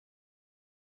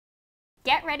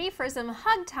Get ready for some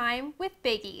hug time with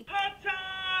Biggie. Hug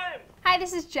time! Hi,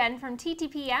 this is Jen from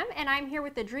TTPM, and I'm here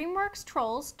with the DreamWorks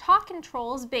Trolls Talkin'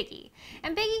 Trolls Biggie.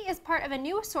 And Biggie is part of a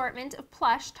new assortment of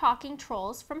plush talking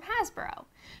trolls from Hasbro.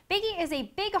 Biggie is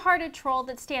a big-hearted troll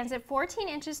that stands at 14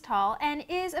 inches tall and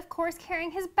is, of course, carrying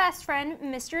his best friend,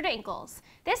 Mr. Dinkles.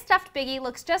 This stuffed Biggie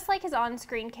looks just like his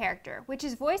on-screen character, which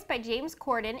is voiced by James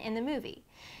Corbin in the movie.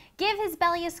 Give his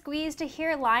belly a squeeze to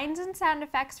hear lines and sound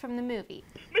effects from the movie.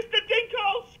 Mr.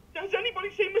 Dinkles! Has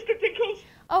anybody seen Mr. Dinkles?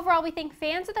 Overall, we think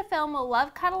fans of the film will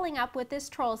love cuddling up with this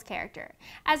Trolls character.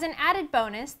 As an added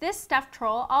bonus, this stuffed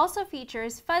troll also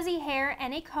features fuzzy hair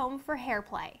and a comb for hair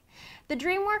play. The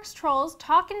DreamWorks Trolls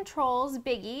Talkin' Trolls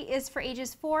Biggie is for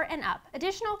ages 4 and up.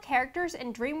 Additional characters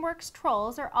and DreamWorks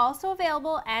Trolls are also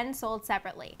available and sold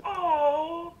separately.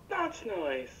 Oh, that's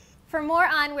nice. For more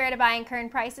on where to buy and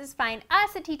current prices, find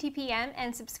us at TTPM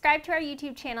and subscribe to our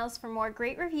YouTube channels for more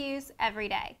great reviews every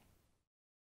day.